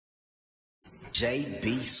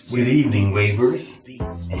Good evening, wavers.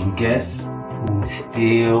 And guess who's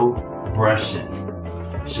still brushing?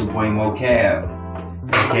 It's your boy Mo Cab,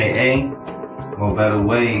 aka Mo Better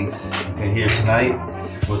Waves. Okay, here tonight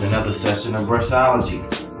with another session of Brushology.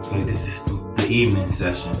 Okay, this is the evening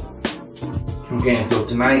session. Okay, and so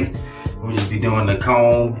tonight we'll just be doing the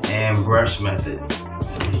comb and brush method.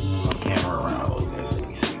 So I'm move my camera around a little bit so you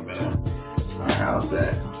can see better. Alright, how's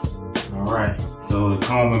that? Alright, so the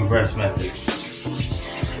comb and brush method.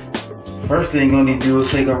 First thing you're gonna need to do is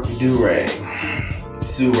take off your do-rag,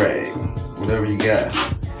 sue-rag, whatever you got.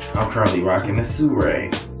 I'm currently rocking the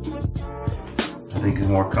sue-rag. I think it's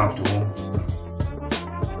more comfortable,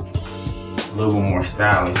 a little bit more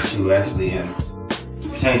stylish too, actually, and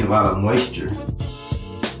change a lot of moisture.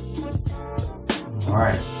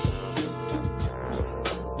 Alright,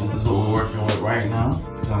 this is what we're working with right now.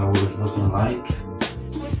 It's kind of what it's looking like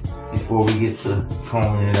before we get to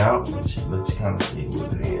combing it out. Let you kind of see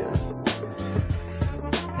what it is.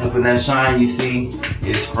 And for that shine you see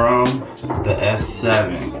is from the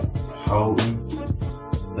S7. It's holding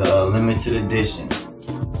the limited edition.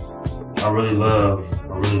 I really love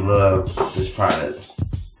this product.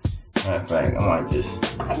 Matter of fact, I might just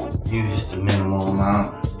use just a minimal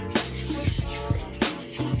amount.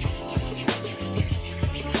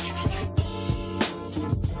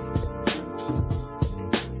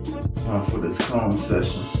 For this comb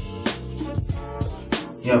session.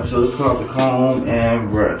 Yep, so it's called the comb and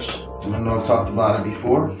brush. I know I've talked about it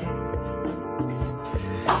before,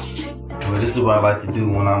 but this is what I like to do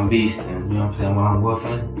when I'm beasting. You know what I'm saying? When I'm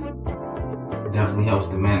woofing, it definitely helps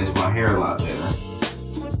to manage my hair a lot better.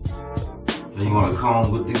 So you want to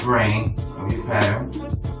comb with the grain of your pattern.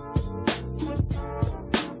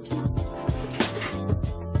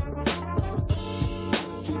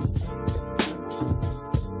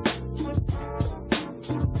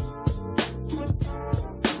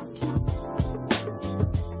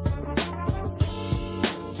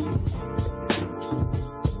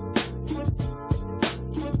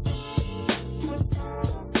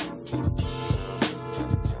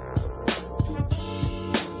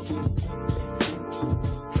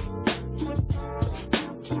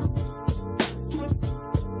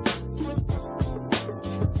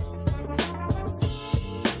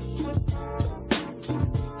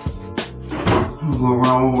 Go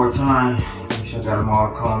around one more time. Make sure I got them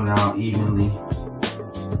all combed out evenly.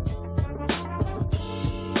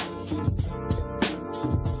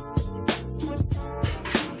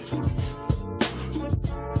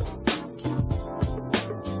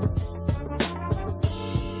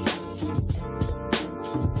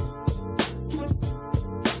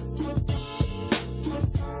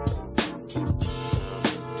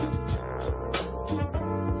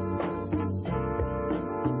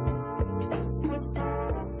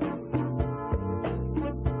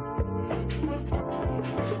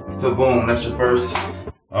 So boom, that's your first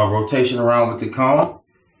rotation around with the comb.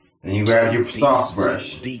 Then you grab your soft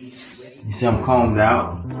brush. You see I'm combed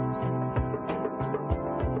out.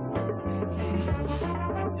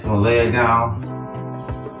 Just gonna lay it down.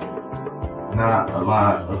 Not a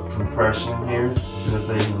lot of compression here. Should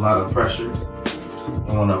I say a lot of pressure.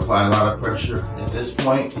 I want to apply a lot of pressure at this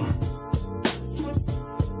point.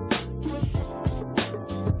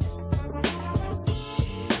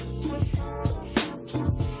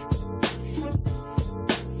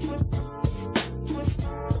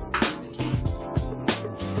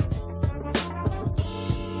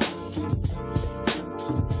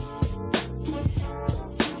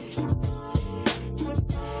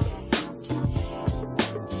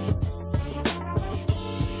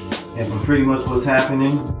 And for pretty much what's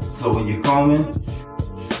happening, so when you're combing,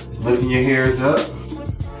 just lifting your hairs up,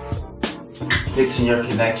 fixing your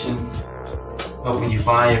connections, helping you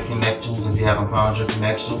find your connections if you haven't found your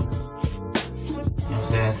connection. You know what I'm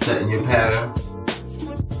saying? Setting your pattern.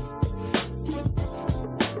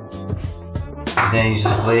 And then you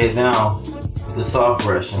just lay it down with the soft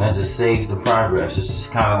brush, and that just saves the progress. It's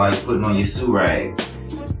just kind of like putting on your sue-rag,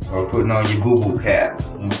 or putting on your boo-boo cap, you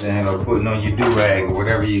know what I'm saying, or putting on your do-rag, or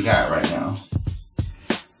whatever you got right now.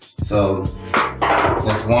 So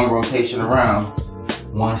that's one rotation around,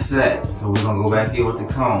 one set. So we're gonna go back here with the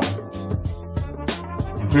comb,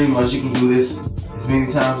 and pretty much you can do this as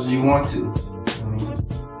many times as you want to,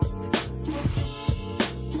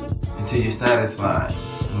 until you're satisfied.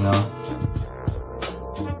 You know,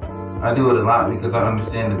 I do it a lot because I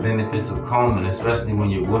understand the benefits of combing, especially when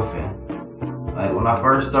you're woofing. Like when I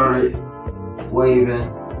first started waving,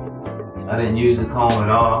 I didn't use the comb at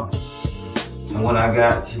all. And when I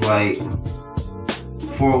got to like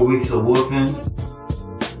 4 weeks of woofing,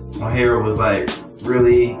 my hair was like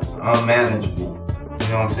really unmanageable. You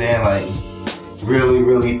know what I'm saying? Like really,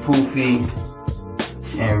 really poofy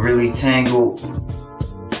and really tangled.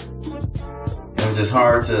 It was just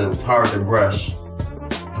hard to brush.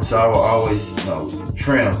 And so I will always,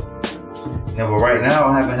 trim. But right now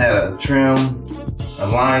I haven't had a trim, a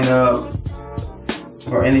lineup,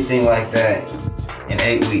 or anything like that in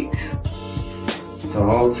 8 weeks. So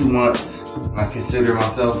whole 2 months. I consider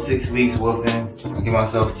myself 6 weeks whooping. I give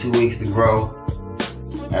myself 2 weeks to grow.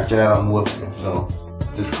 After that, I'm whooping. So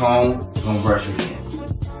just comb, gonna brush again.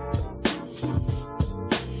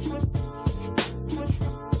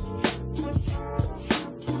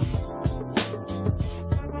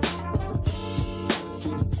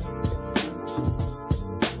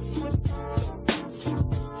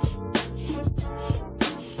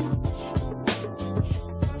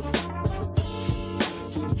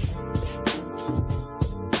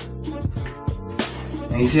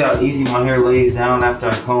 And you see how easy my hair lays down after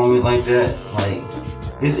I comb it like that? Like,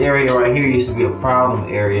 this area right here used to be a problem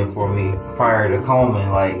area for me prior to combing.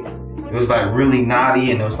 Like, it was like really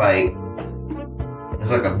knotty, and it was like,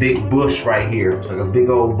 it's like a big bush right here. It's like a big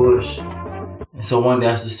old bush. And so one day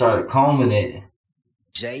I just started combing it.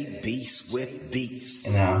 J Beast with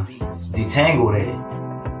Beats. And I detangled it.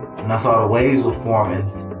 And I saw the waves were forming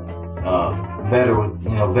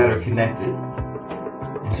better connected.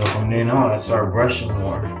 And so from then on, I started brushing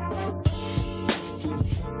more.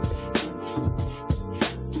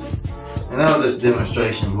 And that was just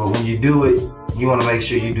demonstration, but when you do it, you want to make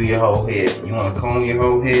sure you do your whole head. You want to comb your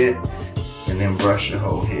whole head and then brush your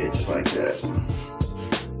whole head just like that.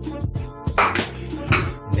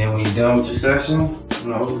 And then when you're done with your session,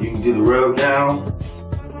 you can do the rub down.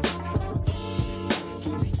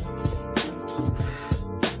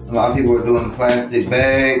 A lot of people are doing the plastic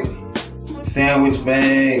bag, sandwich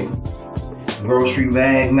bag, grocery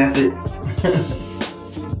bag method. You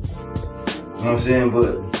know what I'm saying?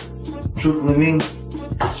 But truthfully me,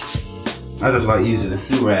 I just like using the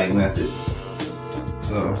sew rag method.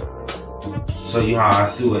 So, show you how I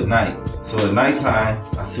sew at night. So at nighttime,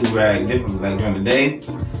 I sew rag differently. Like during the day,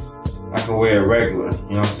 I can wear it regular,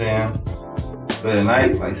 you know what I'm saying? But at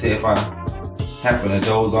night, like say if I happen to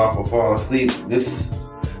doze off or fall asleep, this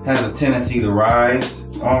has a tendency to rise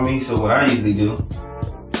on me. So what I usually do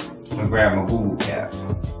is I grab my boo-boo cap.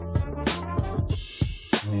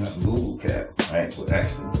 Yeah, boo-boo cap, right? But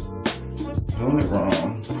actually, doing it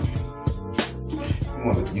wrong.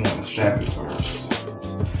 You want to strap it first.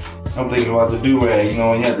 I'm thinking about the do-rag.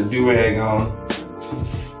 When you have the do-rag on,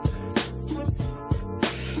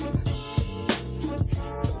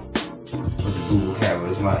 with the boo-boo cap,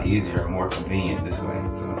 it's a lot easier and more convenient this way.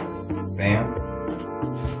 So, bam.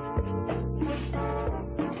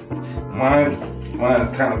 Mine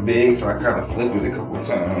is kind of big, so I kind of flip it a couple of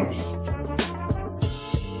times.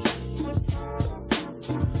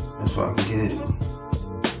 That's why I can get it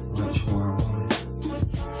much more I want it.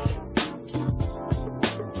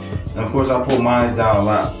 And of course, I pull mine down a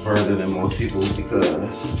lot further than most people because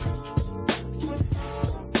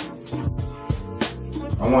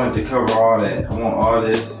I wanted to cover all that. I want all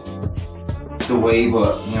this to wave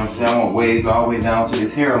up. You know what I'm saying? I want waves all the way down to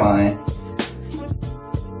this hairline.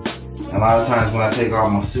 A lot of times when I take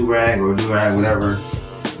off my sew rag or do rag, whatever,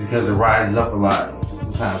 because it rises up a lot,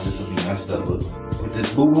 sometimes this will be messed up. But with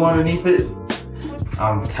this boo-boo underneath it,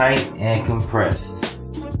 I'm tight and compressed.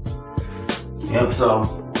 Yep, so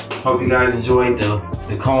hope you guys enjoyed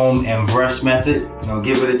the comb and brush method.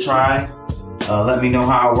 Give it a try. Let me know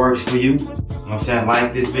how it works for you. You know what I'm saying?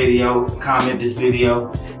 Like this video, comment this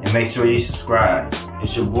video, and make sure you subscribe.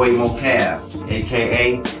 It's your boy Mocab,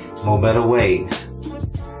 aka Mo Better Waves.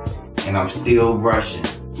 And I'm still brushing.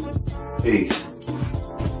 Peace.